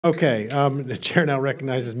Okay, the chair now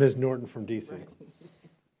recognizes Ms. Norton from DC.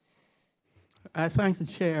 I thank the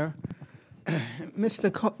chair.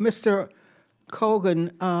 Mr.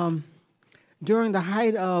 Kogan, during the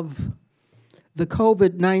height of the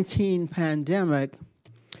COVID-19 pandemic,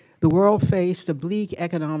 the world faced a bleak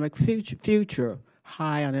economic future,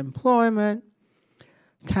 high unemployment,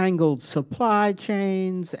 tangled supply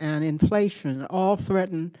chains, and inflation all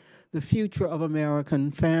threatened the future of American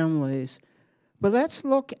families. But let's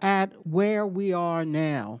look at where we are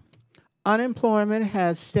now. Unemployment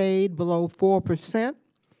has stayed below 4%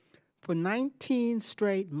 for 19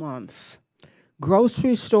 straight months.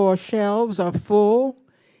 Grocery store shelves are full.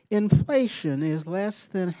 Inflation is less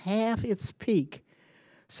than half its peak.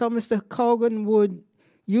 So, Mr. Kogan, would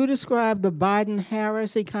you describe the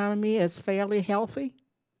Biden-Harris economy as fairly healthy?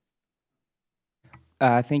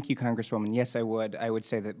 Thank you, Congresswoman. Yes, I would. I would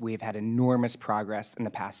say that we've had enormous progress in the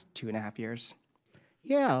past 2.5 years.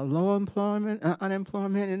 Yeah, low employment,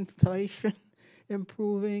 unemployment, inflation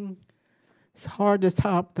improving. It's hard to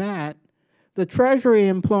top that. The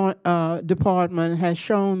Treasury Department has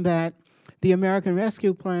shown that the American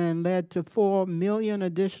Rescue Plan led to 4 million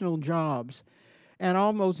additional jobs and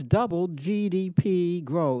almost doubled GDP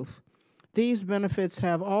growth. These benefits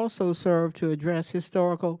have also served to address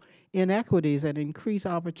historical inequities and increase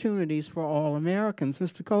opportunities for all Americans.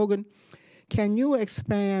 Mr. Kogan, can you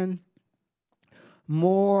expand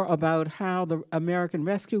more about how the American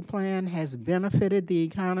Rescue Plan has benefited the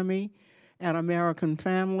economy and American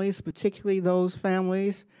families, particularly those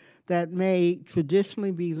families that may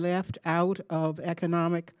traditionally be left out of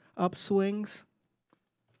economic upswings?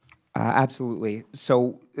 Absolutely.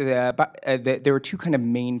 So there were two kind of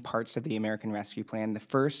main parts of the American Rescue Plan. The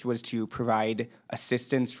first was to provide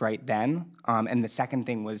assistance right then, and the second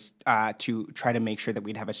thing was to try to make sure that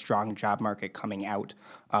we'd have a strong job market coming out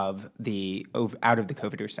of the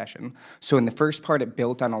COVID recession. So in the first part, it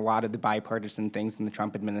built on a lot of the bipartisan things in the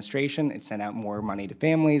Trump administration. It sent out more money to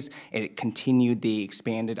families. It continued the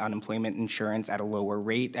expanded unemployment insurance at a lower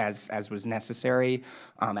rate as was necessary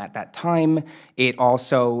at that time. It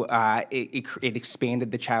also it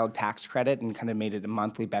expanded the child tax credit and kind of made it a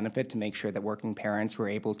monthly benefit to make sure that working parents were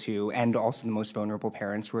able to, and also the most vulnerable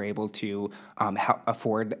parents were able to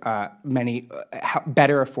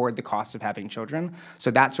better afford the cost of having children.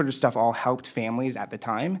 So that sort of stuff all helped families at the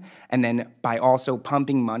time. And then by also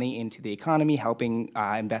pumping money into the economy, helping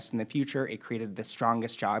invest in the future, it created the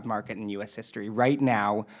strongest job market in U.S. history. Right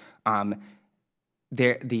now,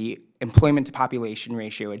 the employment to population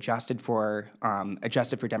ratio adjusted for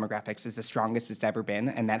demographics is the strongest it's ever been,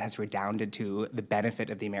 and that has redounded to the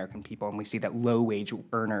benefit of the American people. And we see that low wage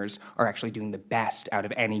earners are actually doing the best out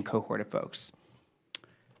of any cohort of folks.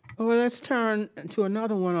 Well, let's turn to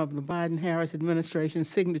another one of the Biden-Harris administration's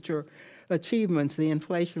signature achievements, the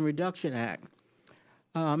Inflation Reduction Act.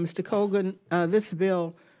 Mr. Kogan, this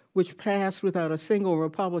bill, which passed without a single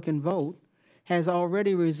Republican vote, has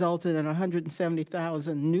already resulted in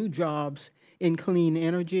 170,000 new jobs in clean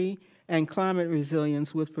energy and climate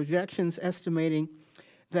resilience, with projections estimating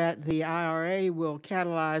that the IRA will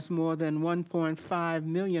catalyze more than 1.5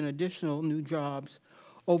 million additional new jobs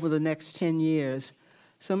over the next 10 years.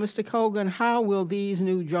 So, Mr. Kogan, how will these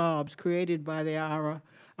new jobs created by the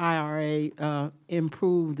IRA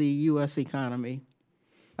improve the U.S. economy?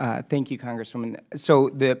 Thank you, Congresswoman. So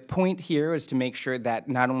the point here is to make sure that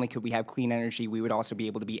not only could we have clean energy, we would also be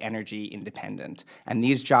able to be energy independent. And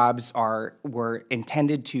these jobs were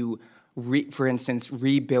intended to, for instance,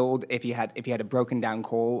 rebuild. If you had a broken down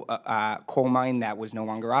coal mine that was no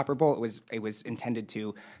longer operable, it was intended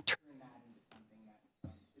to turn that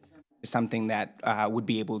into something that would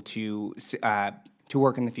be able to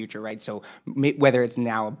work in the future, right? So whether it's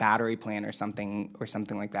now a battery plant or something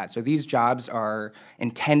like that. So these jobs are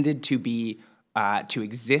intended to be to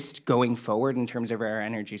exist going forward in terms of our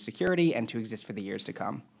energy security and to exist for the years to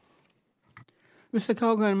come. Mr.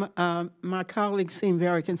 Kogan, my colleagues seem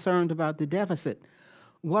very concerned about the deficit.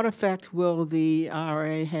 What effect will the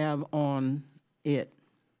IRA have on it?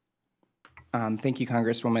 Thank you,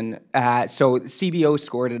 Congresswoman. So CBO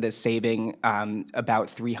scored it as saving about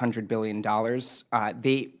 $300 billion.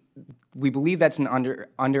 We believe that's an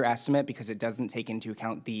underestimate because it doesn't take into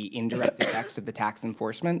account the indirect effects of the tax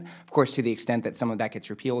enforcement. Of course, to the extent that some of that gets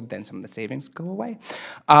repealed, then some of the savings go away.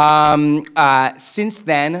 Since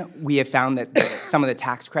then, we have found that some of the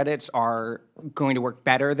tax credits are going to work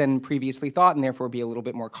better than previously thought and therefore be a little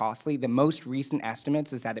bit more costly. The most recent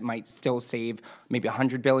estimates is that it might still save maybe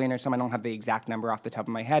 $100 billion or something. I don't have the exact number off the top of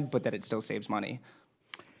my head, but that it still saves money.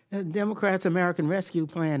 The Democrats' American Rescue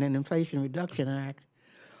Plan and Inflation Reduction Act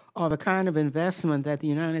are the kind of investment that the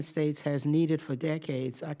United States has needed for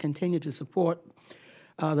decades. I continue to support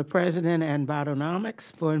the President and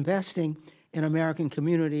Bidenomics for investing in American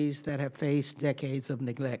communities that have faced decades of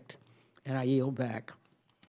neglect. And I yield back.